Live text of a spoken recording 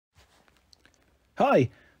Hi,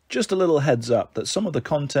 just a little heads up that some of the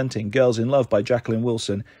content in Girls in Love by Jacqueline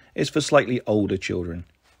Wilson is for slightly older children.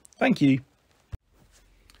 Thank you.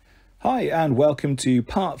 Hi, and welcome to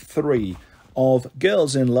part 3 of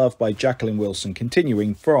Girls in Love by Jacqueline Wilson,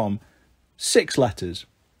 continuing from 6 letters.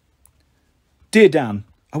 Dear Dan,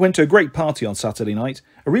 I went to a great party on Saturday night,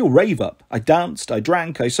 a real rave up. I danced, I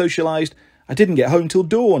drank, I socialised. I didn't get home till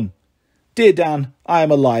dawn. Dear Dan, I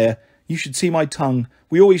am a liar. You should see my tongue.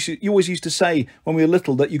 You always used to say when we were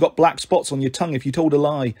little that you got black spots on your tongue if you told a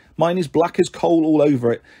lie. Mine is black as coal all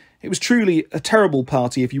over it. It was truly a terrible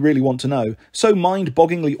party if you really want to know. So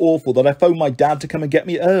mind-bogglingly awful that I phoned my dad to come and get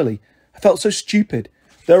me early. I felt so stupid.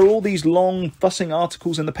 There are all these long, fussing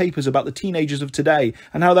articles in the papers about the teenagers of today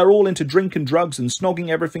and how they're all into drink and drugs and snogging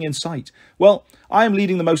everything in sight. Well, I am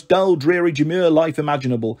leading the most dull, dreary, demure life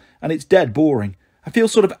imaginable, and it's dead boring. I feel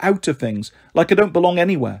sort of out of things, like I don't belong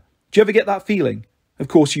anywhere. Do you ever get that feeling? Of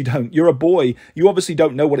course you don't. You're a boy. You obviously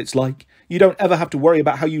don't know what it's like. You don't ever have to worry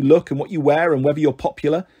about how you look and what you wear and whether you're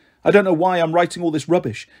popular. I don't know why I'm writing all this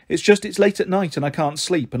rubbish. It's just it's late at night and I can't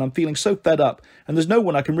sleep and I'm feeling so fed up and there's no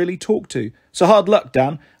one I can really talk to. So hard luck,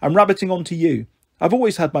 Dan. I'm rabbiting on to you. I've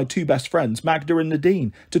always had my 2 best friends, Magda and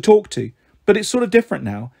Nadine, to talk to. But it's sort of different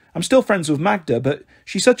now. I'm still friends with Magda, but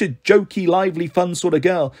she's such a jokey, lively, fun sort of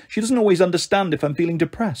girl. She doesn't always understand if I'm feeling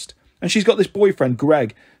depressed. And she's got this boyfriend,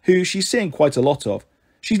 Greg, who she's seeing quite a lot of.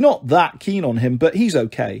 She's not that keen on him, but he's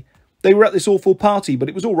okay. They were at this awful party, but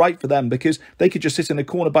it was all right for them because they could just sit in a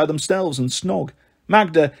corner by themselves and snog.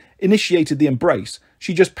 Magda initiated the embrace.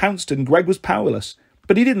 She just pounced and Greg was powerless.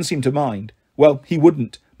 But he didn't seem to mind. Well, he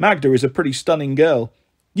wouldn't. Magda is a pretty stunning girl.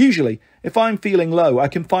 Usually, if I'm feeling low, I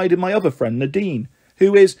confide in my other friend, Nadine,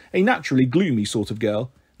 who is a naturally gloomy sort of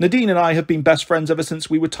girl. Nadine and I have been best friends ever since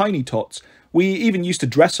we were tiny tots. We even used to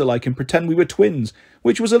dress alike and pretend we were twins,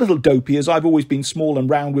 which was a little dopey as I've always been small and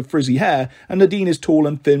round with frizzy hair, and Nadine is tall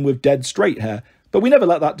and thin with dead straight hair, but we never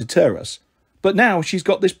let that deter us. But now she's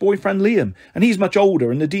got this boyfriend Liam, and he's much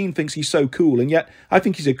older, and Nadine thinks he's so cool, and yet I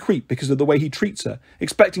think he's a creep because of the way he treats her,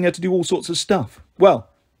 expecting her to do all sorts of stuff. Well,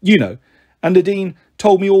 you know. And Nadine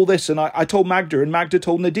told me all this, and I told Magda, and Magda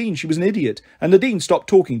told Nadine she was an idiot, and Nadine stopped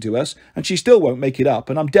talking to us, and she still won't make it up,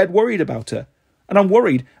 and I'm dead worried about her. And I'm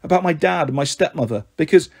worried about my dad and my stepmother,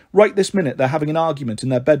 because right this minute they're having an argument in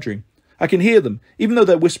their bedroom. I can hear them, even though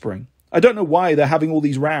they're whispering. I don't know why they're having all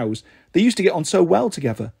these rows. They used to get on so well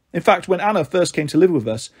together. In fact, when Anna first came to live with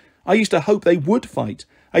us, I used to hope they would fight.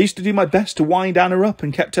 I used to do my best to wind Anna up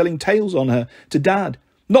and kept telling tales on her to Dad.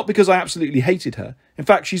 Not because I absolutely hated her. In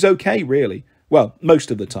fact, she's okay, really. Well,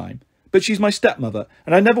 most of the time. But she's my stepmother,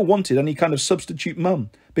 and I never wanted any kind of substitute mum,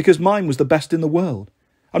 because mine was the best in the world.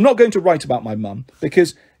 I'm not going to write about my mum,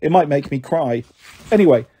 because it might make me cry.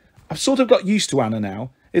 Anyway, I've sort of got used to Anna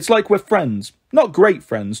now. It's like we're friends. Not great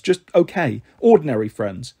friends, just okay, ordinary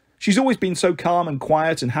friends. She's always been so calm and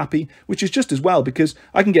quiet and happy, which is just as well, because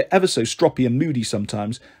I can get ever so stroppy and moody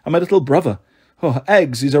sometimes. I'm a little brother. Oh,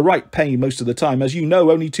 eggs is a right pain most of the time, as you know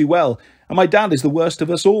only too well. And my dad is the worst of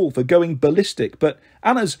us all for going ballistic, but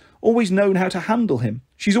Anna's always known how to handle him.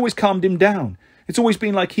 She's always calmed him down. It's always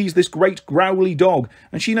been like he's this great growly dog,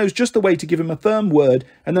 and she knows just the way to give him a firm word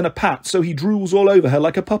and then a pat so he drools all over her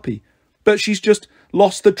like a puppy. But she's just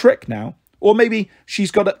lost the trick now. Or maybe she's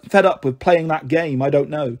got fed up with playing that game, I don't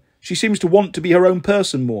know. She seems to want to be her own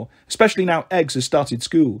person more, especially now Eggs has started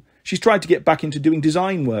school. She's tried to get back into doing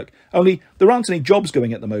design work, only there aren't any jobs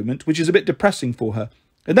going at the moment, which is a bit depressing for her.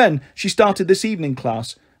 And then she started this evening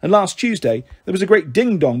class, and last Tuesday there was a great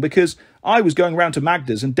ding-dong because I was going round to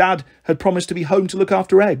Magda's and Dad had promised to be home to look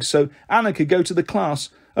after Eggs so Anna could go to the class,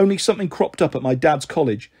 only something cropped up at my dad's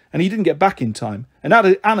college, and he didn't get back in time, and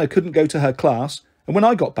Anna couldn't go to her class, and when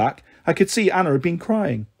I got back, I could see Anna had been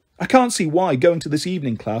crying. I can't see why going to this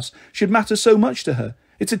evening class should matter so much to her.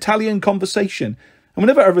 It's Italian conversation, and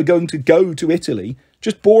we're never ever going to go to Italy,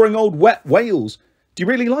 just boring old wet Wales. Do you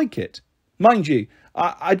really like it? Mind you,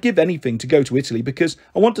 I'd give anything to go to Italy because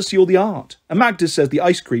I want to see all the art. And Magda says the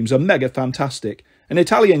ice creams are mega fantastic, and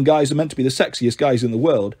Italian guys are meant to be the sexiest guys in the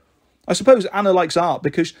world. I suppose Anna likes art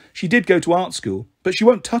because she did go to art school, but she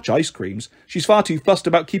won't touch ice creams. She's far too fussed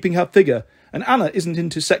about keeping her figure, and Anna isn't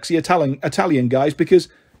into sexy Italian guys because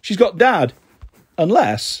she's got Dad.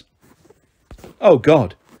 Unless... Oh,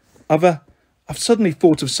 God. I've suddenly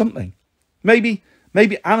thought of something. Maybe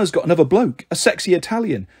Anna's got another bloke, a sexy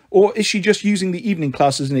Italian, or is she just using the evening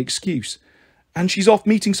class as an excuse? And she's off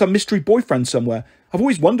meeting some mystery boyfriend somewhere. I've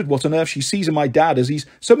always wondered what on earth she sees in my dad as he's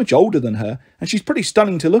so much older than her, and she's pretty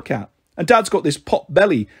stunning to look at. And Dad's got this pot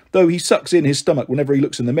belly, though he sucks in his stomach whenever he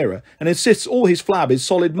looks in the mirror, and insists all his flab is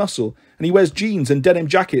solid muscle, and he wears jeans and denim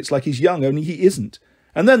jackets like he's young, only he isn't.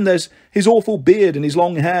 And then there's his awful beard and his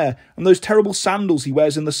long hair and those terrible sandals he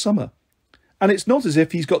wears in the summer. And it's not as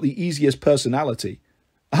if he's got the easiest personality.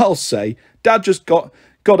 I'll say, Dad just got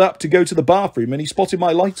up to go to the bathroom and he spotted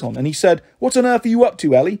my light on and he said, "What on earth are you up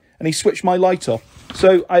to, Ellie?" And he switched my light off.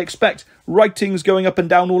 So I expect writings going up and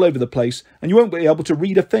down all over the place and you won't be able to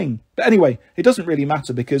read a thing. But anyway, it doesn't really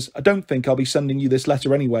matter because I don't think I'll be sending you this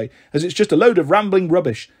letter anyway, as it's just a load of rambling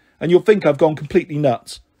rubbish and you'll think I've gone completely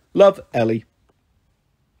nuts. Love, Ellie.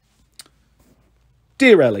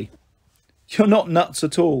 Dear Ellie, you're not nuts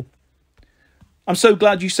at all. I'm so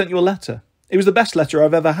glad you sent your letter. It was the best letter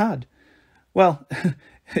I've ever had. Well,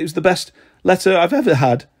 it was the best letter I've ever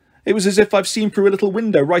had. It was as if I've seen through a little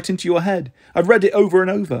window right into your head. I've read it over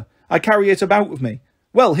and over. I carry it about with me.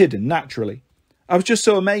 Well hidden, naturally. I was just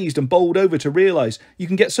so amazed and bowled over to realise you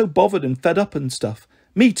can get so bothered and fed up and stuff.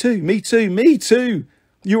 Me too, me too, me too.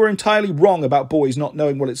 You were entirely wrong about boys not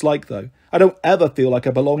knowing what it's like, though. I don't ever feel like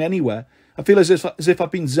I belong anywhere. I feel as if I've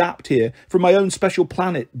been zapped here from my own special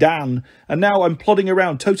planet, Dan, and now I'm plodding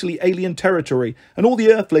around totally alien territory, and all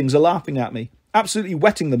the Earthlings are laughing at me, absolutely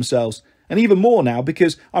wetting themselves, and even more now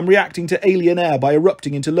because I'm reacting to alien air by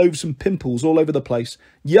erupting into loathsome pimples all over the place.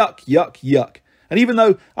 Yuck, yuck, yuck. And even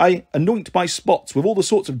though I anoint my spots with all the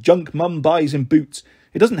sorts of junk Mum buys in Boots,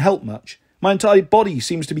 it doesn't help much. My entire body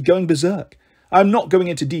seems to be going berserk. I'm not going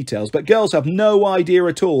into details, but girls have no idea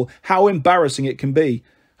at all how embarrassing it can be.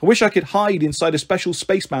 I wish I could hide inside a special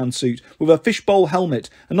spaceman suit with a fishbowl helmet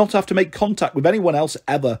and not have to make contact with anyone else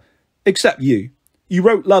ever. Except you. You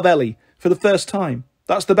wrote "Love, Ellie" for the first time.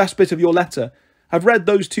 That's the best bit of your letter. I've read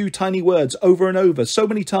those two tiny words over and over so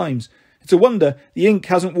many times. It's a wonder the ink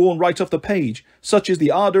hasn't worn right off the page, such is the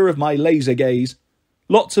ardour of my laser gaze.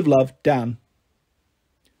 Lots of love, Dan.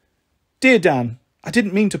 Dear Dan, I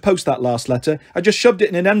didn't mean to post that last letter. I just shoved it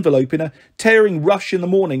in an envelope in a tearing rush in the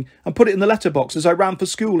morning and put it in the letterbox as I ran for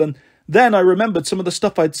school, and then I remembered some of the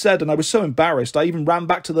stuff I'd said and I was so embarrassed I even ran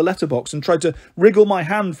back to the letterbox and tried to wriggle my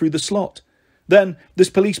hand through the slot. Then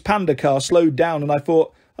this police panda car slowed down and I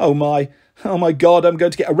thought, oh my God, I'm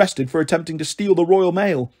going to get arrested for attempting to steal the Royal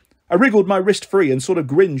Mail. I wriggled my wrist free and sort of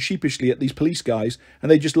grinned sheepishly at these police guys,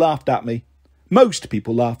 and they just laughed at me. Most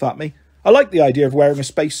people laugh at me. I like the idea of wearing a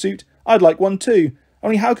spacesuit. I'd like one too.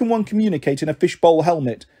 Only how can one communicate in a fishbowl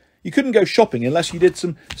helmet? You couldn't go shopping unless you did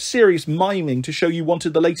some serious miming to show you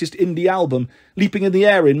wanted the latest indie album, leaping in the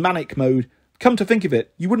air in manic mode. Come to think of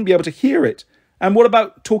it, you wouldn't be able to hear it. And what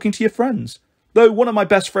about talking to your friends? Though one of my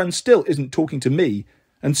best friends still isn't talking to me.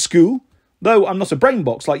 And school? Though I'm not a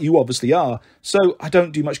brainbox like you obviously are, so I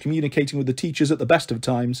don't do much communicating with the teachers at the best of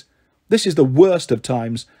times. This is the worst of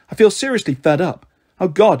times. I feel seriously fed up. Oh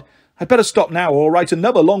God, I'd better stop now or write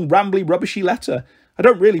another long, rambly, rubbishy letter. I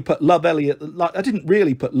didn't really put "Love,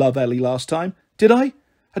 Ellie" last time, did I?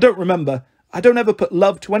 I don't remember. I don't ever put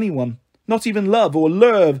love to anyone. Not even love or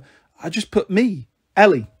love. I just put me,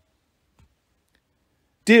 Ellie.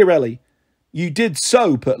 Dear Ellie, you did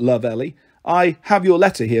so put "Love, Ellie." I have your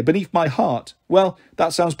letter here beneath my heart. Well,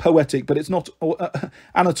 that sounds poetic, but it's not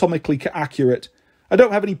anatomically accurate. I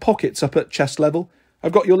don't have any pockets up at chest level.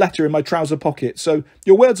 I've got your letter in my trouser pocket, so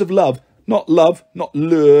your words of love, not love,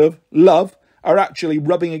 love, are actually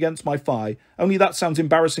rubbing against my thigh. Only that sounds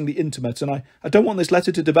embarrassingly intimate, and I don't want this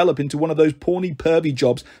letter to develop into one of those porny, pervy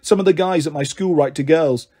jobs some of the guys at my school write to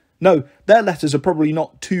girls. No, their letters are probably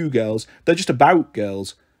not to girls. They're just about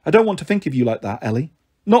girls. I don't want to think of you like that, Ellie.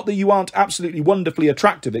 Not that you aren't absolutely wonderfully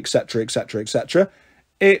attractive, etc., etc., etc.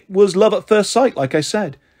 It was love at first sight, like I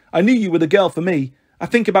said. I knew you were the girl for me. I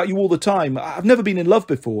think about you all the time. I've never been in love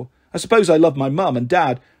before. I suppose I love my mum and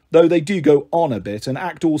dad, though they do go on a bit and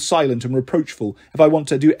act all silent and reproachful if I want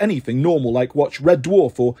to do anything normal like watch Red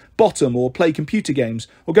Dwarf or Bottom or play computer games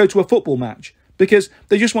or go to a football match, because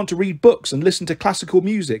they just want to read books and listen to classical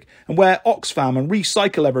music and wear Oxfam and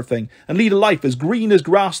recycle everything and lead a life as green as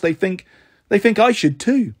grass. They think I should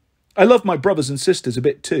too. I love my brothers and sisters a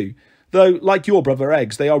bit too, though like your brother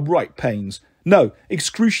Eggs, they are right pains. No,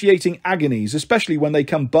 excruciating agonies, especially when they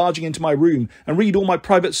come barging into my room and read all my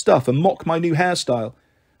private stuff and mock my new hairstyle.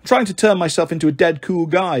 I'm trying to turn myself into a dead cool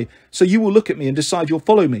guy, so you will look at me and decide you'll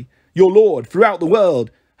follow me, your lord, throughout the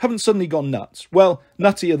world. Haven't suddenly gone nuts. Well,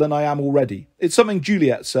 nuttier than I am already. It's something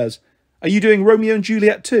Juliet says. Are you doing Romeo and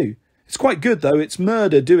Juliet too? It's quite good, though. It's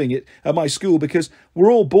murder doing it at my school because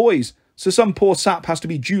we're all boys, so some poor sap has to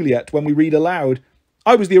be Juliet when we read aloud.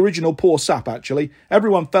 I was the original poor sap, actually.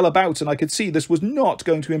 Everyone fell about and I could see this was not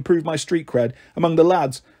going to improve my street cred among the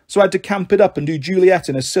lads, so I had to camp it up and do Juliet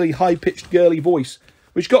in a silly high-pitched girly voice,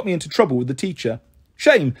 which got me into trouble with the teacher.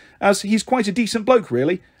 Shame, as he's quite a decent bloke,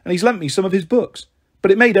 really, and he's lent me some of his books. But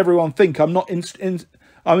it made everyone think I'm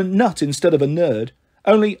a nut instead of a nerd.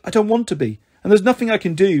 Only I don't want to be, and there's nothing I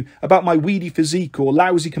can do about my weedy physique or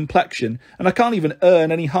lousy complexion, and I can't even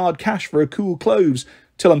earn any hard cash for a cool clothes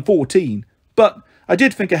till I'm 14. But I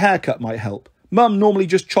did think a haircut might help. Mum normally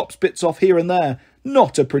just chops bits off here and there.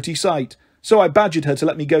 Not a pretty sight. So I badgered her to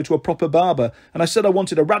let me go to a proper barber, and I said I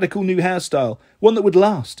wanted a radical new hairstyle, one that would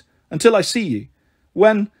last, until I see you.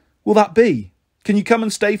 When will that be? Can you come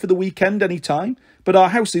and stay for the weekend any time? But our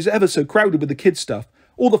house is ever so crowded with the kids' stuff.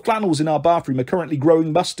 All the flannels in our bathroom are currently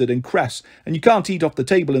growing mustard and cress, and you can't eat off the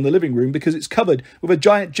table in the living room because it's covered with a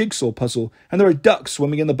giant jigsaw puzzle, and there are ducks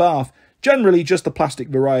swimming in the bath. Generally just the plastic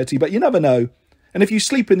variety, but you never know. And if you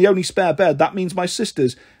sleep in the only spare bed, that means my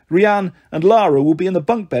sisters, Rianne and Lara, will be in the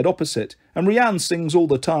bunk bed opposite, and Rianne sings all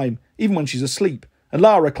the time, even when she's asleep, and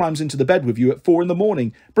Lara climbs into the bed with you at 4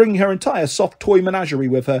 a.m, bringing her entire soft toy menagerie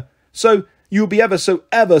with her. So you will be ever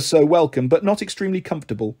so welcome, but not extremely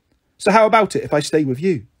comfortable. So how about it if I stay with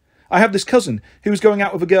you? I have this cousin who is going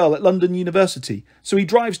out with a girl at London University, so he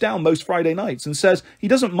drives down most Friday nights and says he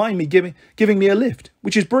doesn't mind me giving me a lift,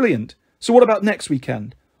 which is brilliant. So what about next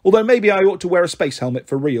weekend? Although maybe I ought to wear a space helmet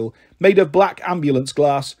for real, made of black ambulance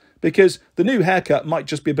glass, because the new haircut might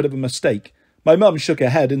just be a bit of a mistake. My mum shook her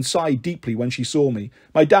head and sighed deeply when she saw me.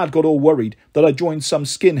 My dad got all worried that I joined some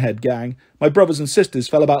skinhead gang. My brothers and sisters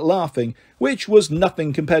fell about laughing, which was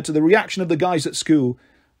nothing compared to the reaction of the guys at school.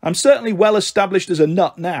 I'm certainly well established as a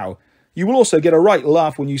nut now. You will also get a right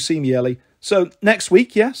laugh when you see me, Ellie. So, next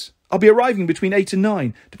week, yes? I'll be arriving between 8 and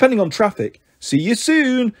 9, depending on traffic. See you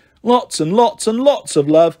soon! Lots and lots and lots of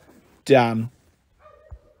love, Dan.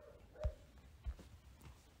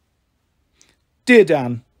 Dear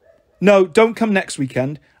Dan, no, don't come next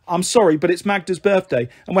weekend. I'm sorry, but it's Magda's birthday,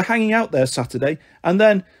 and we're hanging out there Saturday, and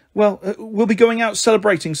then, well, we'll be going out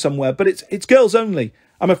celebrating somewhere, but it's girls only,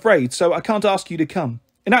 I'm afraid, so I can't ask you to come.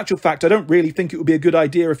 In actual fact, I don't really think it would be a good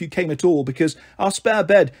idea if you came at all, because our spare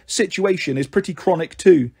bed situation is pretty chronic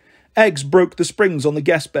too. Eggs broke the springs on the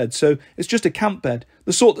guest bed, so it's just a camp bed,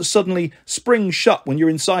 the sort that suddenly springs shut when you're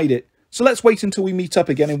inside it. So let's wait until we meet up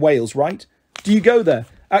again in Wales, right? Do you go there?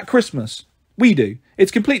 At Christmas? We do. It's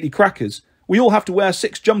completely crackers. We all have to wear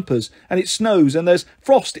 6 jumpers, and it snows, and there's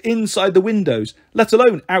frost inside the windows, let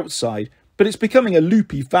alone outside, but it's becoming a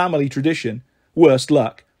loopy family tradition. Worst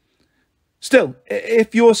luck. Still,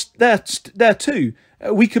 if you're there too,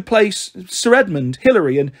 we could play Sir Edmund,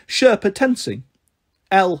 Hillary, and Sherpa Tensing.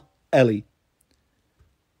 Ellie.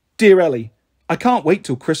 Dear Ellie, I can't wait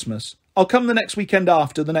till Christmas. I'll come the next weekend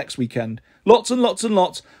after the next weekend. Lots and lots and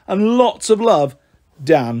lots and lots of love,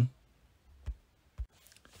 Dan.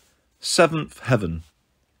 7th Heaven.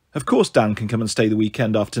 Of course Dan can come and stay the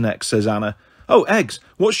weekend after next, says Anna. Oh, Eggs,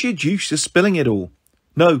 what's your juice? You're spilling it all.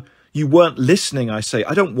 No, you weren't listening, I say.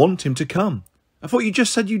 I don't want him to come. I thought you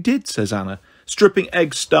just said you did, says Anna, stripping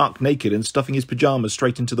Eggs stark naked and stuffing his pyjamas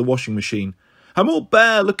straight into the washing machine. I'm all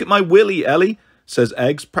bare, look at my willy, Ellie, says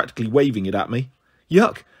Eggs, practically waving it at me.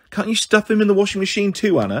 Yuck, can't you stuff him in the washing machine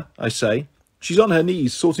too, Anna, I say. She's on her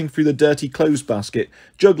knees, sorting through the dirty clothes basket,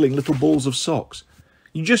 juggling little balls of socks.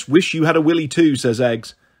 You just wish you had a willy too, says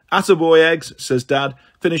Eggs. Attaboy, Eggs, says Dad,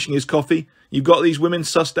 finishing his coffee. You've got these women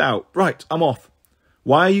sussed out. Right, I'm off.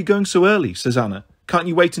 Why are you going so early, says Anna. Can't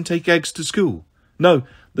you wait and take Eggs to school? No,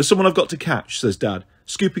 there's someone I've got to catch, says Dad,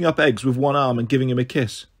 scooping up Eggs with one arm and giving him a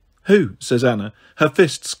kiss. Who? Says Anna, her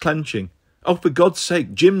fists clenching. Oh, for God's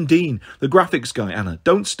sake, Jim Dean, the graphics guy, Anna,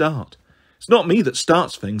 don't start. It's not me that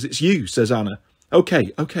starts things, it's you, says Anna.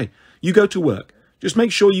 Okay, you go to work. Just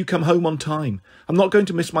make sure you come home on time. I'm not going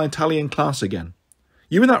to miss my Italian class again.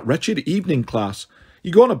 You in that wretched evening class.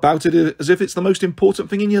 You go on about it as if it's the most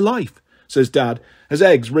important thing in your life, says Dad, as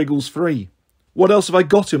Eggs wriggles free. What else have I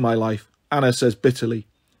got in my life? Anna says bitterly.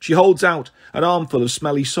 She holds out an armful of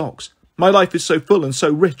smelly socks. My life is so full and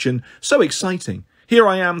so rich and so exciting. Here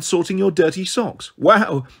I am sorting your dirty socks.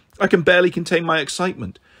 Wow, I can barely contain my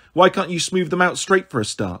excitement. Why can't you smooth them out straight for a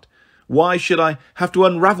start? Why should I have to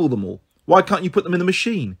unravel them all? Why can't you put them in the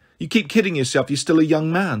machine? You keep kidding yourself you're still a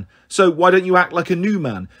young man. So why don't you act like a new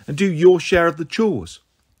man and do your share of the chores?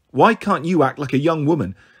 Why can't you act like a young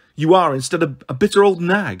woman you are instead of a bitter old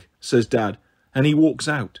nag, says Dad, and he walks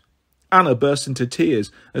out. Anna bursts into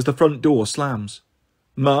tears as the front door slams.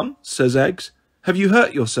 Mum, says Eggs, have you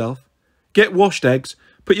hurt yourself? Get washed, Eggs.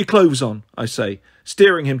 Put your clothes on, I say,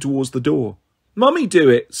 steering him towards the door. Mummy do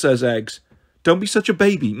it, says Eggs. Don't be such a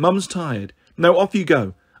baby. Mum's tired. Now off you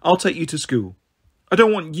go. I'll take you to school. I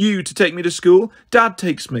don't want you to take me to school. Dad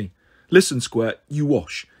takes me. Listen, Squirt, you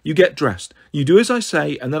wash. You get dressed. You do as I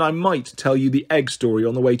say, and then I might tell you the egg story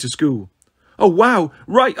on the way to school. Oh, wow.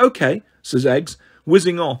 Right, okay, says Eggs,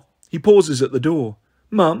 whizzing off. He pauses at the door.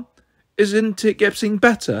 Mum, isn't it getting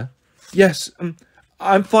better? Yes,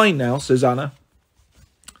 I'm fine now, says Anna,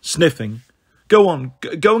 sniffing. Go on,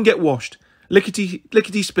 go and get washed.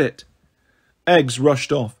 Lickety spit. Eggs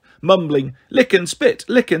rushed off, mumbling, lick and spit,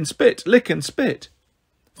 lick and spit, lick and spit.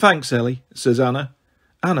 Thanks, Ellie, says Anna.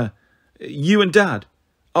 Anna, you and Dad.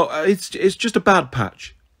 Oh, it's just a bad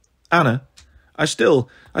patch. Anna, I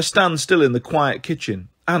stand still in the quiet kitchen.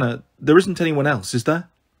 Anna, there isn't anyone else, is there?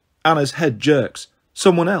 Anna's head jerks.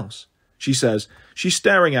 Someone else, she says. She's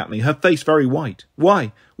staring at me, her face very white.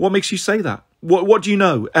 Why? What makes you say that? What do you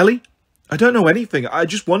know, Ellie? I don't know anything. I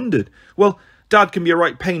just wondered. Well, Dad can be a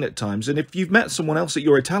right pain at times, and if you've met someone else at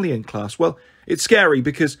your Italian class, well, it's scary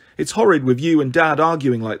because it's horrid with you and Dad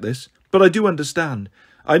arguing like this. But I do understand.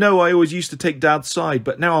 I know I always used to take Dad's side,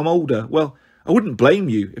 but now I'm older. Well, I wouldn't blame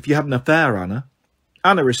you if you had an affair, Anna.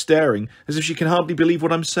 Anna is staring, as if she can hardly believe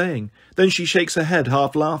what I'm saying. Then she shakes her head,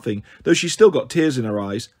 half laughing, though she's still got tears in her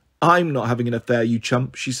eyes. I'm not having an affair, you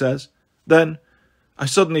chump, she says. Then I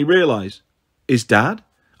suddenly realise. Is Dad?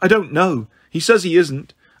 I don't know. He says he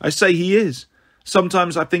isn't. I say he is.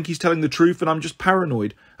 Sometimes I think he's telling the truth and I'm just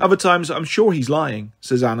paranoid. Other times I'm sure he's lying,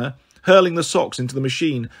 says Anna, hurling the socks into the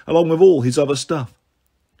machine, along with all his other stuff.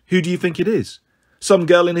 Who do you think it is? Some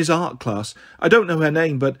girl in his art class. I don't know her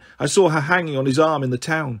name, but I saw her hanging on his arm in the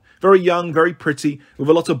town. Very young, very pretty, with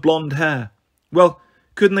a lot of blonde hair. Well,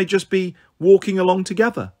 couldn't they just be walking along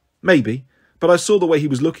together? Maybe. But I saw the way he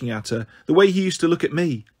was looking at her, the way he used to look at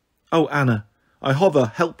me. Oh, Anna. I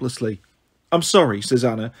hover helplessly. I'm sorry, says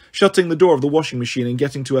Anna, shutting the door of the washing machine and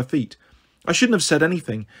getting to her feet. I shouldn't have said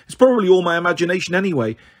anything. It's probably all my imagination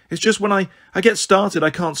anyway. It's just when I get started, I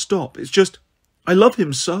can't stop. It's just, I love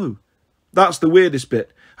him so. That's the weirdest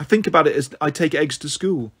bit. I think about it as I take Eggs to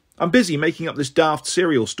school. I'm busy making up this daft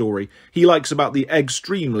serial story he likes about the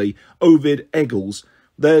extremely Ovid Eggles.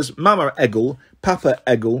 There's Mama Eggle, Papa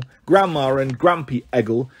Eggle, Grandma and Grampy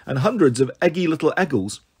Eggle, and hundreds of eggy little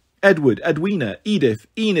Eggles. Edward, Edwina, Edith,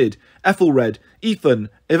 Enid, Ethelred, Ethan,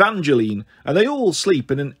 Evangeline, and they all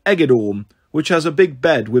sleep in an Eggedorm, which has a big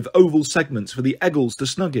bed with oval segments for the Eggles to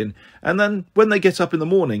snug in, and then, when they get up in the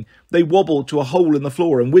morning, they wobble to a hole in the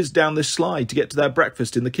floor and whiz down this slide to get to their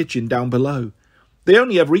breakfast in the kitchen down below. They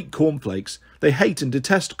only ever eat cornflakes. They hate and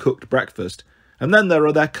detest cooked breakfast. And then there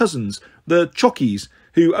are their cousins, the Chockies,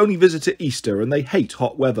 who only visit at Easter, and they hate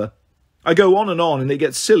hot weather. I go on, and it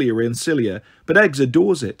gets sillier and sillier, but Eggs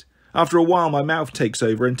adores it. After a while, my mouth takes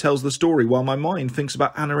over and tells the story while my mind thinks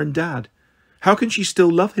about Anna and Dad. How can she still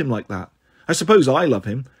love him like that? I suppose I love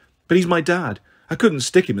him, but he's my dad. I couldn't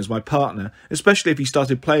stick him as my partner, especially if he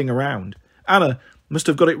started playing around. Anna must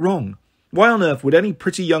have got it wrong. Why on earth would any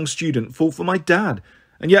pretty young student fall for my dad?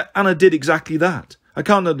 And yet Anna did exactly that. I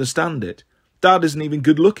can't understand it. Dad isn't even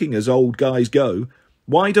good looking as old guys go.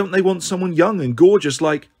 Why don't they want someone young and gorgeous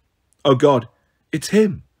like... Oh God, it's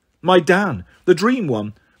him. My Dan, the dream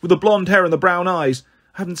one, with the blonde hair and the brown eyes.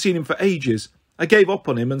 I haven't seen him for ages. I gave up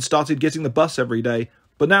on him and started getting the bus every day.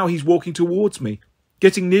 But now he's walking towards me,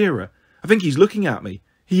 getting nearer. I think he's looking at me.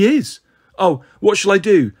 He is. Oh, what shall I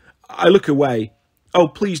do? I look away. Oh,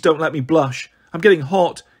 please don't let me blush. I'm getting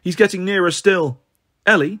hot. He's getting nearer still.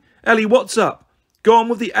 Ellie, what's up? Go on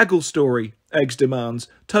with the Eggle story, Eggs demands,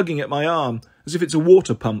 tugging at my arm, as if it's a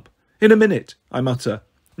water pump. In a minute, I mutter.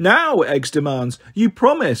 Now, Eggs demands. You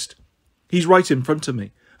promised. He's right in front of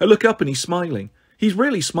me. I look up and he's smiling. He's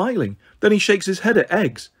really smiling. Then he shakes his head at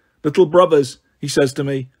Eggs. Little brothers, he says to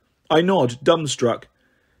me. I nod, dumbstruck.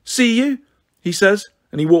 See you, he says,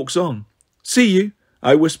 and he walks on. See you,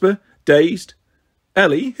 I whisper, dazed.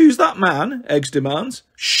 Ellie, who's that man? Eggs demands.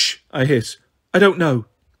 Shh, I hiss. I don't know.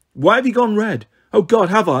 Why have you gone red? Oh God,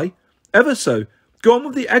 have I? Ever so. Go on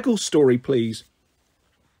with the Eggle story, please.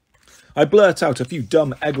 I blurt out a few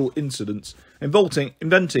dumb Eggle incidents,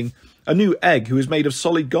 inventing a new egg who is made of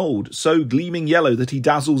solid gold, so gleaming yellow that he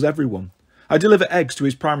dazzles everyone. I deliver Eggs to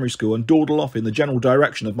his primary school and dawdle off in the general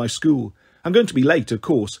direction of my school. I'm going to be late, of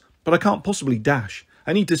course, but I can't possibly dash.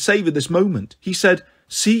 I need to savour this moment. He said,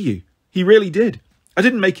 see you. He really did. I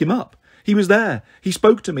didn't make him up. He was there. He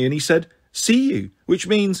spoke to me and he said, see you, which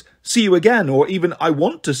means see you again, or even I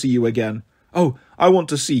want to see you again. Oh, I want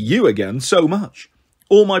to see you again so much.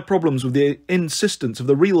 All my problems with the insistence of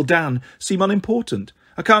the real Dan seem unimportant.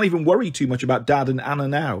 I can't even worry too much about Dad and Anna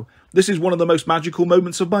now. This is one of the most magical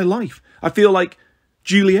moments of my life. I feel like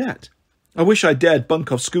Juliet. I wish I dared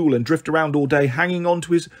bunk off school and drift around all day hanging on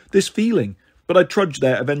to this feeling. But I trudge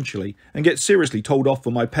there eventually and get seriously told off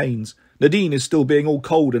for my pains. Nadine is still being all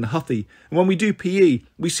cold and huffy, and when we do PE,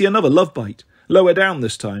 we see another love bite. Lower down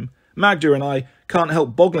this time. Magda and I can't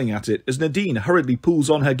help boggling at it as Nadine hurriedly pulls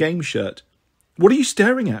on her game shirt. What are you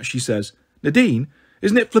staring at? She says. Nadine,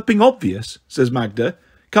 isn't it flipping obvious? Says Magda.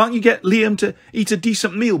 Can't you get Liam to eat a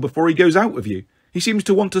decent meal before he goes out with you? He seems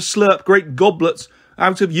to want to slurp great goblets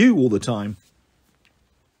out of you all the time.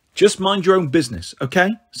 Just mind your own business, okay?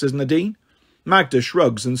 Says Nadine. Magda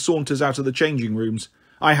shrugs and saunters out of the changing rooms.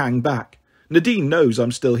 I hang back. Nadine knows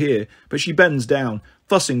I'm still here, but she bends down,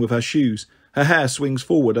 fussing with her shoes. Her hair swings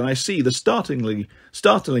forward, and I see the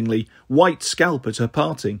startlingly white scalp at her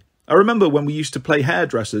parting. I remember when we used to play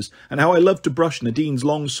hairdressers, and how I loved to brush Nadine's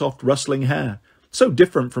long, soft, rustling hair. So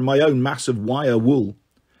different from my own mass of wire wool.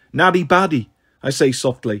 Naddy Baddy, I say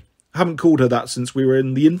softly. I haven't called her that since we were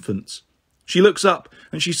in the infants. She looks up,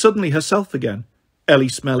 and she's suddenly herself again. Ellie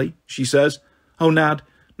Smelly, she says. Oh, Nad,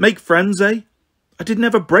 make friends, eh? I did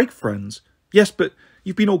never break friends. Yes, but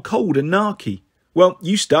you've been all cold and narky. Well,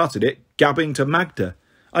 you started it, gabbing to Magda.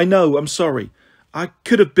 I know, I'm sorry. I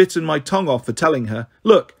could have bitten my tongue off for telling her.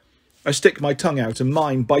 Look, I stick my tongue out and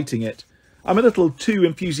mine biting it. I'm a little too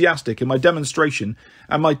enthusiastic in my demonstration,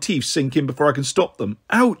 and my teeth sink in before I can stop them.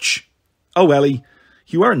 Ouch! Oh, Ellie,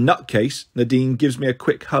 you are a nutcase. Nadine gives me a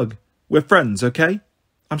quick hug. We're friends, okay?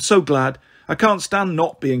 I'm so glad. I can't stand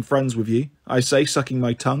not being friends with you, I say, sucking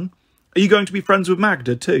my tongue. Are you going to be friends with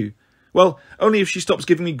Magda too? Well, only if she stops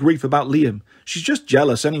giving me grief about Liam. She's just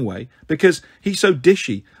jealous anyway, because he's so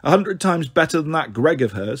dishy, 100 times better than that Greg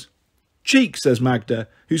of hers. Cheek, says Magda,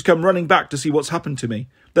 who's come running back to see what's happened to me.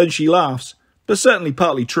 Then she laughs. But certainly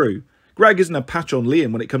partly true. Greg isn't a patch on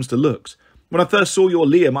Liam when it comes to looks. When I first saw your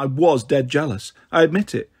Liam, I was dead jealous. I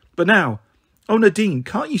admit it. But now... Oh, Nadine,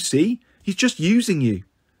 can't you see? He's just using you.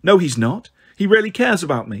 No, he's not. He really cares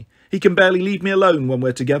about me. He can barely leave me alone when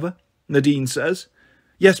we're together, Nadine says.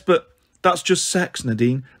 Yes, but that's just sex,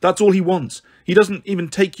 Nadine. That's all he wants. He doesn't even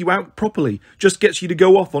take you out properly, just gets you to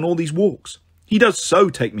go off on all these walks. He does so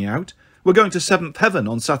take me out. We're going to Seventh Heaven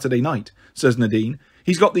on Saturday night, says Nadine.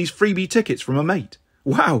 He's got these freebie tickets from a mate.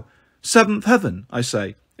 Wow, Seventh Heaven, I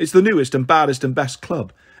say. It's the newest and baddest and best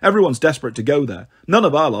club. Everyone's desperate to go there. None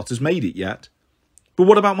of our lot has made it yet. But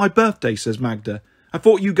what about my birthday, says Magda. I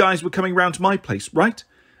thought you guys were coming round to my place, right?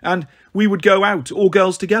 And we would go out, all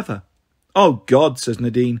girls together. Oh, God, says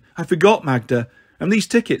Nadine. I forgot, Magda. And these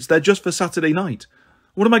tickets, they're just for Saturday night.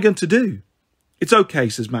 What am I going to do? It's okay,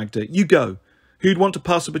 says Magda. You go. Who'd want to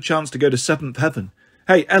pass up a chance to go to Seventh Heaven?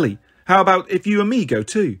 Hey, Ellie, how about if you and me go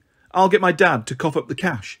too? I'll get my dad to cough up the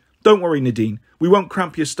cash. Don't worry, Nadine. We won't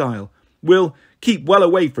cramp your style. We'll keep well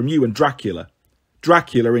away from you and Dracula.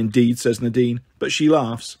 Dracula, indeed, says Nadine, but she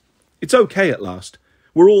laughs. It's okay at last.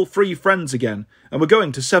 We're all free friends again, and we're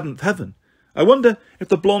going to Seventh Heaven. I wonder if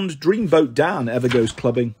the blonde dreamboat Dan ever goes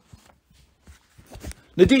clubbing.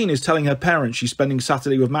 Nadine is telling her parents she's spending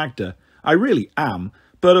Saturday with Magda. I really am,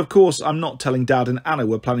 but of course I'm not telling Dad and Anna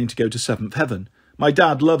we're planning to go to Seventh Heaven. My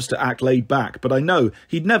dad loves to act laid back, but I know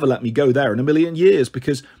he'd never let me go there in a million years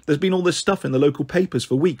because there's been all this stuff in the local papers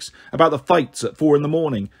for weeks about the fights at 4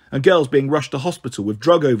 a.m. and girls being rushed to hospital with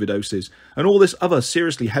drug overdoses and all this other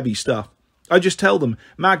seriously heavy stuff. I just tell them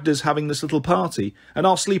Magda's having this little party and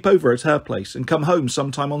I'll sleep over at her place and come home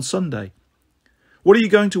sometime on Sunday. What are you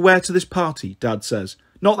going to wear to this party? Dad says.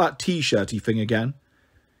 Not that t-shirty thing again.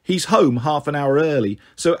 He's home half an hour early,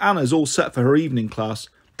 so Anna's all set for her evening class.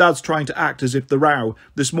 Dad's trying to act as if the row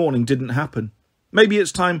this morning didn't happen. Maybe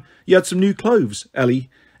it's time you had some new clothes, Ellie,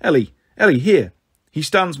 here. He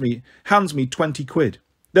hands me 20 quid,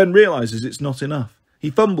 then realises it's not enough. He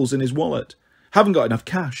fumbles in his wallet. Haven't got enough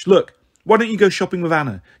cash. Look, why don't you go shopping with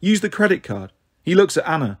Anna? Use the credit card. He looks at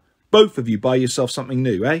Anna. Both of you buy yourself something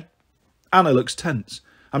new, eh? Anna looks tense.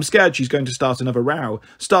 I'm scared she's going to start another row,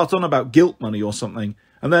 start on about guilt money or something,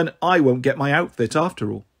 and then I won't get my outfit after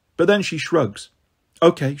all. But then she shrugs.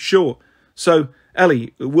 OK, sure. So,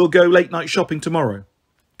 Ellie, we'll go late-night shopping tomorrow.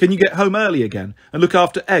 Can you get home early again and look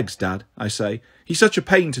after Eggs, Dad? I say. He's such a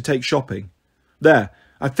pain to take shopping. There,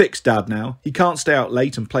 I've fixed Dad now. He can't stay out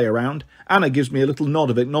late and play around. Anna gives me a little nod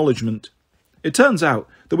of acknowledgement. It turns out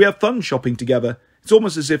that we have fun shopping together. It's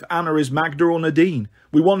almost as if Anna is Magda or Nadine.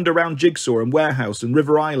 We wander around Jigsaw and Warehouse and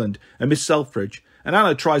River Island and Miss Selfridge, and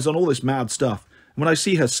Anna tries on all this mad stuff. And when I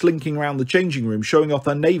see her slinking around the changing room, showing off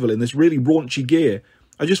her navel in this really raunchy gear,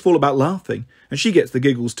 I just fall about laughing, and she gets the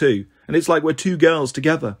giggles too, and it's like we're two girls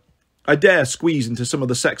together. I dare squeeze into some of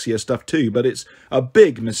the sexier stuff too, but it's a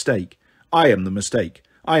big mistake. I am the mistake.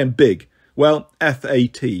 I am big. Well,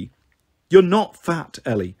 F-A-T. You're not fat,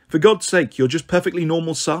 Ellie. For God's sake, you're just perfectly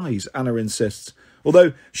normal size, Anna insists,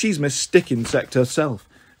 although she's Miss Stick Insect herself,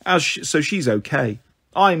 so she's okay.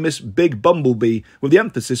 I'm Miss Big Bumblebee, with the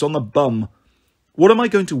emphasis on the bum. What am I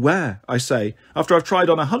going to wear, I say, after I've tried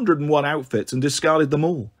on 101 outfits and discarded them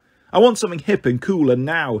all? I want something hip and cool and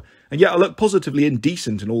now, and yet I look positively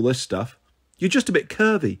indecent in all this stuff. You're just a bit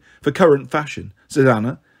curvy for current fashion, says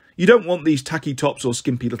Anna. You don't want these tacky tops or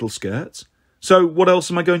skimpy little skirts. So what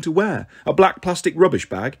else am I going to wear? A black plastic rubbish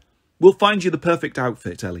bag? We'll find you the perfect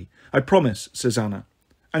outfit, Ellie. I promise, says Anna.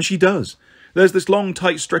 And she does. There's this long,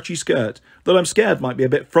 tight, stretchy skirt that I'm scared might be a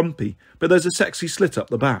bit frumpy, but there's a sexy slit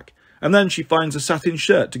up the back. And then she finds a satin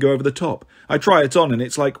shirt to go over the top. I try it on and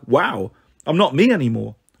it's like, wow, I'm not me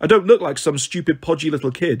anymore. I don't look like some stupid, podgy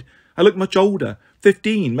little kid. I look much older,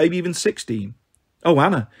 15, maybe even 16. Oh,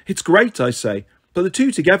 Anna, it's great, I say, but the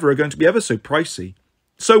two together are going to be ever so pricey.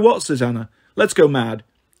 So what, says Anna. Let's go mad.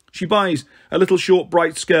 She buys a little short,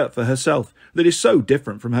 bright skirt for herself that is so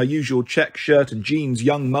different from her usual check shirt and jeans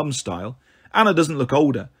young mum style. Anna doesn't look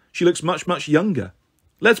older. She looks much, much younger.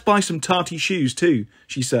 Let's buy some tarty shoes too,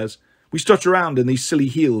 she says. We strut around in these silly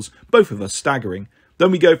heels, both of us staggering.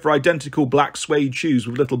 Then we go for identical black suede shoes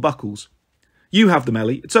with little buckles. You have them,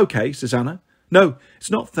 Ellie. It's okay, says Anna. No,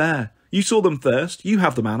 it's not fair. You saw them first. You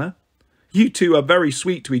have them, Anna. You two are very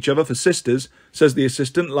sweet to each other for sisters, says the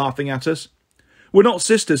assistant, laughing at us. We're not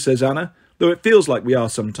sisters, says Anna, though it feels like we are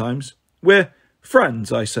sometimes. We're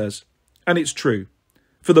friends, I says. And it's true.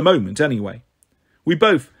 For the moment, anyway. We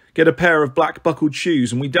both get a pair of black buckled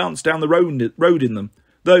shoes and we dance down the road in them,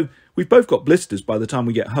 though we've both got blisters by the time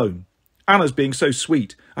we get home. Anna's being so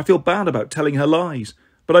sweet, I feel bad about telling her lies.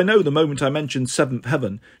 But I know the moment I mentioned seventh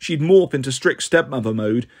heaven, she'd morph into strict stepmother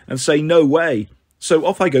mode and say no way. So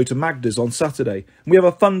off I go to Magda's on Saturday, and we have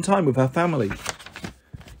a fun time with her family.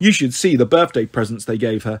 You should see the birthday presents they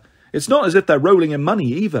gave her. It's not as if they're rolling in money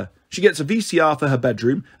either. She gets a VCR for her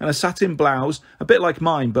bedroom and a satin blouse, a bit like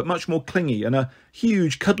mine but much more clingy, and a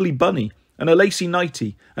huge cuddly bunny, and a lacy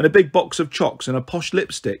nightie, and a big box of chocks and a posh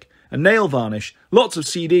lipstick, and nail varnish, lots of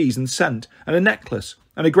CDs and scent, and a necklace,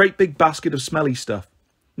 and a great big basket of smelly stuff.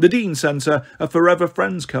 The Dean sends her a Forever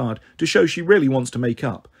Friends card to show she really wants to make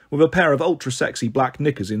up, with a pair of ultra-sexy black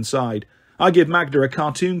knickers inside. I give Magda a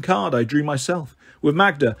cartoon card I drew myself, with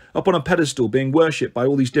Magda up on a pedestal being worshipped by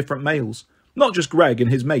all these different males. Not just Greg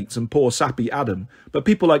and his mates and poor sappy Adam, but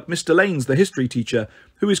people like Mr. Lanes, the history teacher,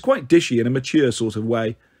 who is quite dishy in a mature sort of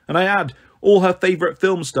way. And I add all her favourite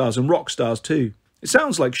film stars and rock stars too. It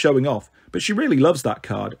sounds like showing off, but she really loves that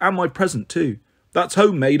card, and my present too. That's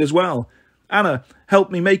homemade as well. Anna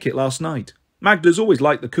helped me make it last night. Magda's always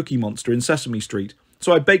liked the Cookie Monster in Sesame Street,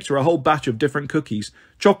 so I baked her a whole batch of different cookies,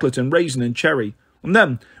 chocolate and raisin and cherry, and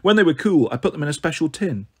then, when they were cool, I put them in a special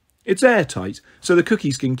tin. It's airtight, so the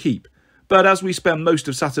cookies can keep. But as we spend most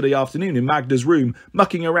of Saturday afternoon in Magda's room,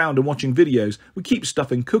 mucking around and watching videos, we keep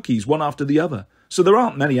stuffing cookies one after the other, so there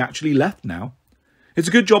aren't many actually left now. It's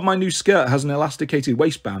a good job my new skirt has an elasticated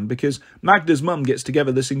waistband, because Magda's mum gets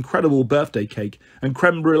together this incredible birthday cake, and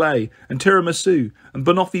creme brulee, and tiramisu, and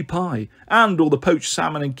banoffee pie, and all the poached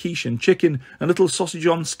salmon and quiche and chicken and little sausage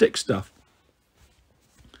on stick stuff.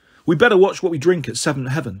 We better watch what we drink at Seventh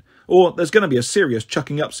Heaven, or there's going to be a serious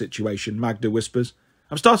chucking up situation, Magda whispers.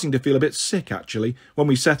 I'm starting to feel a bit sick, actually, when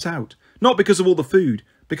we set out. Not because of all the food,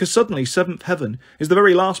 because suddenly Seventh Heaven is the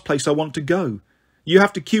very last place I want to go. You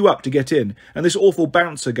have to queue up to get in, and this awful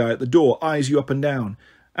bouncer guy at the door eyes you up and down,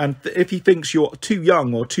 and if he thinks you're too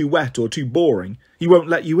young or too wet or too boring, he won't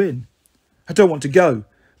let you in. I don't want to go,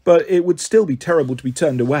 but it would still be terrible to be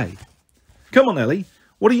turned away. Come on, Ellie.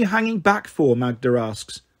 What are you hanging back for? Magda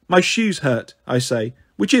asks. My shoes hurt, I say,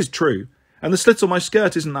 which is true, and the slit on my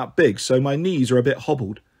skirt isn't that big, so my knees are a bit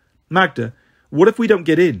hobbled. Magda, what if we don't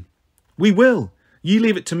get in? We will. You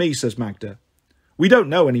leave it to me, says Magda. We don't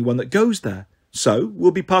know anyone that goes there. So,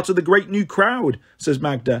 we'll be part of the great new crowd, says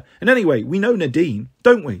Magda. And anyway, we know Nadine,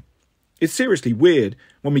 don't we? It's seriously weird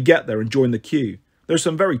when we get there and join the queue. There are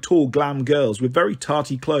some very tall glam girls with very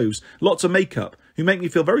tarty clothes, lots of makeup, who make me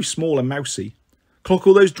feel very small and mousy. Clock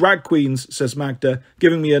all those drag queens, says Magda,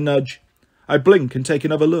 giving me a nudge. I blink and take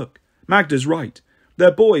another look. Magda's right.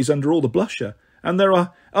 They're boys under all the blusher, and there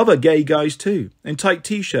are other gay guys too, in tight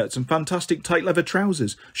t-shirts and fantastic tight leather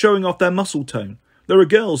trousers, showing off their muscle tone. There are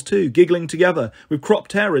girls too, giggling together, with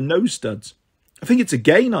cropped hair and nose studs. I think it's a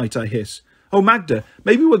gay night, I hiss. Oh, Magda,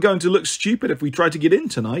 maybe we're going to look stupid if we try to get in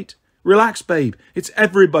tonight. Relax, babe, it's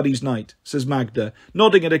everybody's night, says Magda,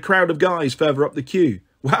 nodding at a crowd of guys further up the queue.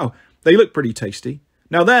 Wow, they look pretty tasty.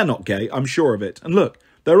 Now they're not gay, I'm sure of it. And look,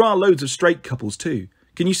 there are loads of straight couples too.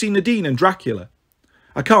 Can you see Nadine and Dracula?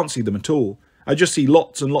 I can't see them at all. I just see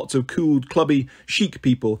lots and lots of cool, clubby, chic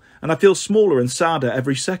people, and I feel smaller and sadder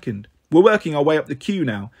every second. We're working our way up the queue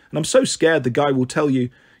now, and I'm so scared the guy will tell you,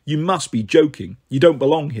 you must be joking, you don't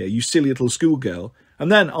belong here, you silly little schoolgirl,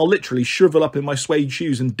 and then I'll literally shrivel up in my suede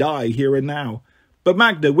shoes and die here and now. But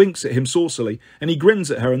Magda winks at him saucily, and he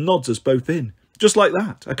grins at her and nods us both in. Just like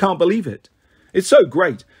that, I can't believe it. It's so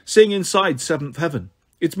great, seeing inside seventh heaven.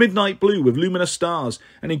 It's midnight blue with luminous stars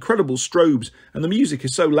and incredible strobes, and the music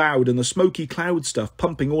is so loud and the smoky cloud stuff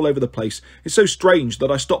pumping all over the place. It's so strange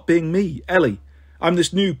that I stopped being me, Ellie. I'm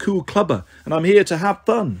this new cool clubber, and I'm here to have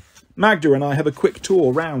fun. Magda and I have a quick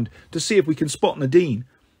tour round to see if we can spot Nadine,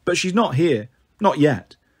 but she's not here. Not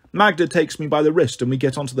yet. Magda takes me by the wrist and we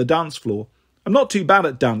get onto the dance floor. I'm not too bad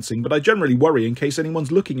at dancing, but I generally worry in case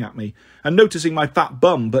anyone's looking at me and noticing my fat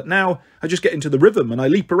bum, but now I just get into the rhythm and I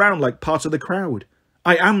leap around like part of the crowd.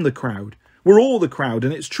 I am the crowd. We're all the crowd,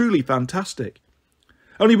 and it's truly fantastic.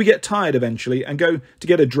 Only we get tired eventually and go to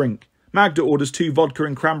get a drink. Magda orders 2 vodka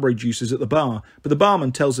and cranberry juices at the bar, but the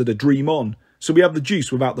barman tells her to dream on, so we have the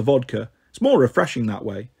juice without the vodka. It's more refreshing that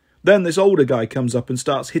way. Then this older guy comes up and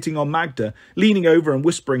starts hitting on Magda, leaning over and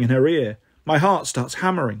whispering in her ear. My heart starts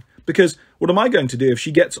hammering, because what am I going to do if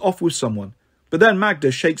she gets off with someone? But then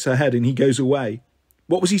Magda shakes her head and he goes away.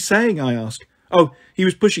 What was he saying, I ask. Oh, he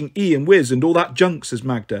was pushing E and Whiz and all that junk, says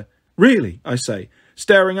Magda. Really, I say,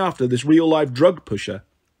 staring after this real-life drug pusher.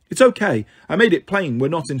 It's okay, I made it plain we're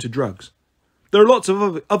not into drugs. There are lots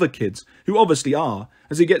of other kids who obviously are.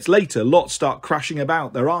 As it gets later, lots start crashing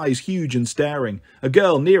about, their eyes huge and staring. A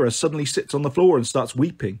girl near us suddenly sits on the floor and starts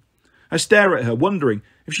weeping. I stare at her, wondering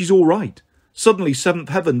if she's all right. Suddenly, seventh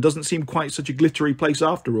heaven doesn't seem quite such a glittery place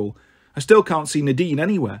after all. I still can't see Nadine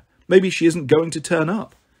anywhere. Maybe she isn't going to turn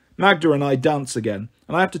up. Magda and I dance again,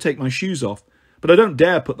 and I have to take my shoes off, but I don't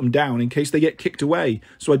dare put them down in case they get kicked away,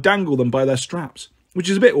 so I dangle them by their straps, which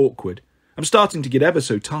is a bit awkward. I'm starting to get ever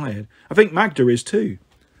so tired. I think Magda is too.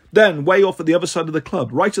 Then, way off at the other side of the club,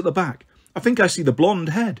 right at the back, I think I see the blonde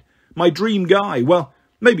head. My dream guy. Well,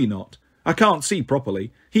 maybe not. I can't see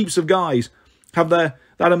properly. Heaps of guys have that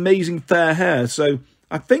amazing fair hair, so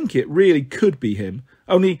I think it really could be him.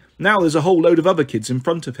 Only now there's a whole load of other kids in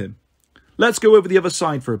front of him. Let's go over the other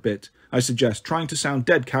side for a bit, I suggest, trying to sound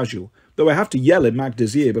dead casual, though I have to yell in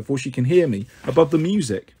Magda's ear before she can hear me above the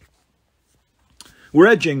music. We're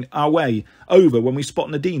edging our way over when we spot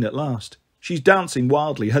Nadine at last. She's dancing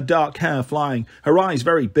wildly, her dark hair flying, her eyes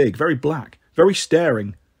very big, very black, very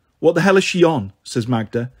staring. What the hell is she on? Says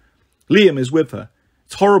Magda. Liam is with her.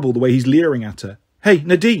 It's horrible the way he's leering at her. Hey,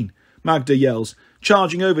 Nadine, Magda yells,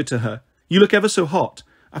 charging over to her. You look ever so hot.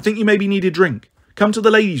 I think you maybe need a drink. Come to the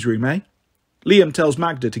ladies' room, eh? Liam tells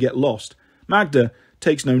Magda to get lost. Magda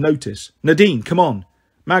takes no notice. Nadine, come on.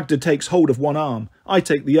 Magda takes hold of one arm. I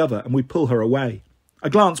take the other, and we pull her away. I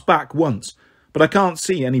glance back once, but I can't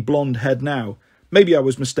see any blonde head now. Maybe I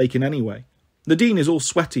was mistaken anyway. Nadine is all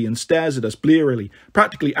sweaty and stares at us blearily,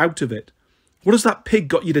 practically out of it. What has that pig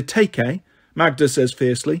got you to take, eh? Magda says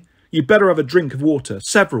fiercely. You'd better have a drink of water.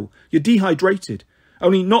 Several. You're dehydrated.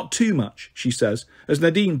 Only not too much, she says, as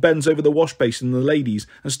Nadine bends over the wash basin and the ladies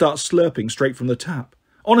and starts slurping straight from the tap.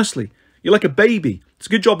 Honestly, you're like a baby. It's a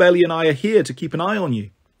good job Ellie and I are here to keep an eye on you.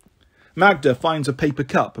 Magda finds a paper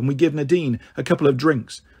cup and we give Nadine a couple of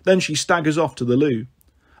drinks. Then she staggers off to the loo.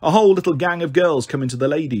 A whole little gang of girls come into the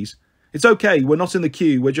ladies. It's okay, we're not in the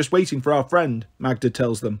queue, we're just waiting for our friend, Magda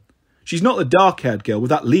tells them. She's not the dark-haired girl with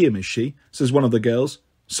that Liam, is she? Says one of the girls.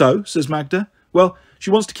 So, says Magda. Well, she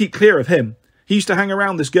wants to keep clear of him. He used to hang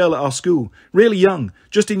around this girl at our school, really young,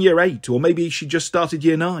 just in year 8, or maybe she just started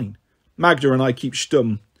year 9. Magda and I keep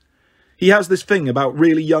stum. He has this thing about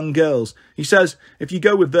really young girls. He says if you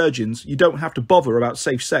go with virgins, you don't have to bother about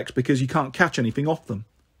safe sex because you can't catch anything off them.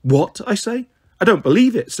 What? I say. I don't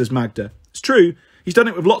believe it, says Magda. It's true. He's done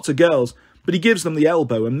it with lots of girls, but he gives them the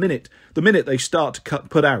elbow the minute they start to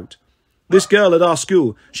put out. This girl at our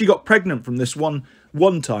school, she got pregnant from this one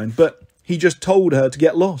time, but he just told her to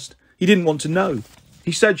get lost. He didn't want to know.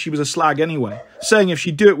 He said she was a slag anyway, saying if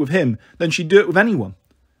she'd do it with him, then she'd do it with anyone.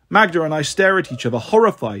 Magda and I stare at each other,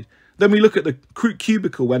 horrified. Then we look at the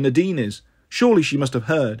cubicle where Nadine is. Surely she must have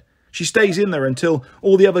heard. She stays in there until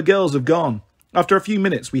all the other girls have gone. After a few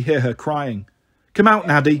minutes, we hear her crying. Come out,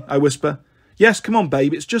 Nadie, I whisper. Yes, come on,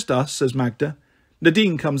 babe, it's just us, says Magda.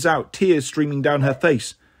 Nadine comes out, tears streaming down her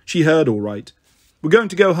face. She heard all right. We're going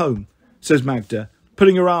to go home, says Magda,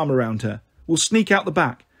 putting her arm around her. We'll sneak out the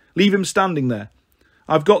back, leave him standing there.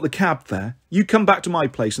 I've got the cab fare. You come back to my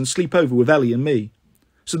place and sleep over with Ellie and me.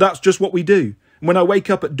 So that's just what we do. And when I wake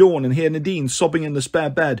up at dawn and hear Nadine sobbing in the spare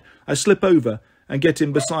bed, I slip over and get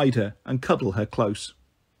in beside her and cuddle her close.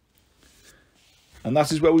 And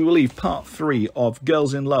that is where we will leave part 3 of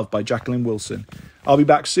Girls in Love by Jacqueline Wilson. I'll be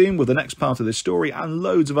back soon with the next part of this story and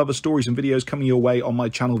loads of other stories and videos coming your way on my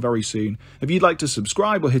channel very soon. If you'd like to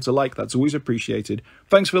subscribe or hit a like, that's always appreciated.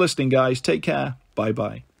 Thanks for listening, guys. Take care.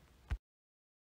 Bye-bye.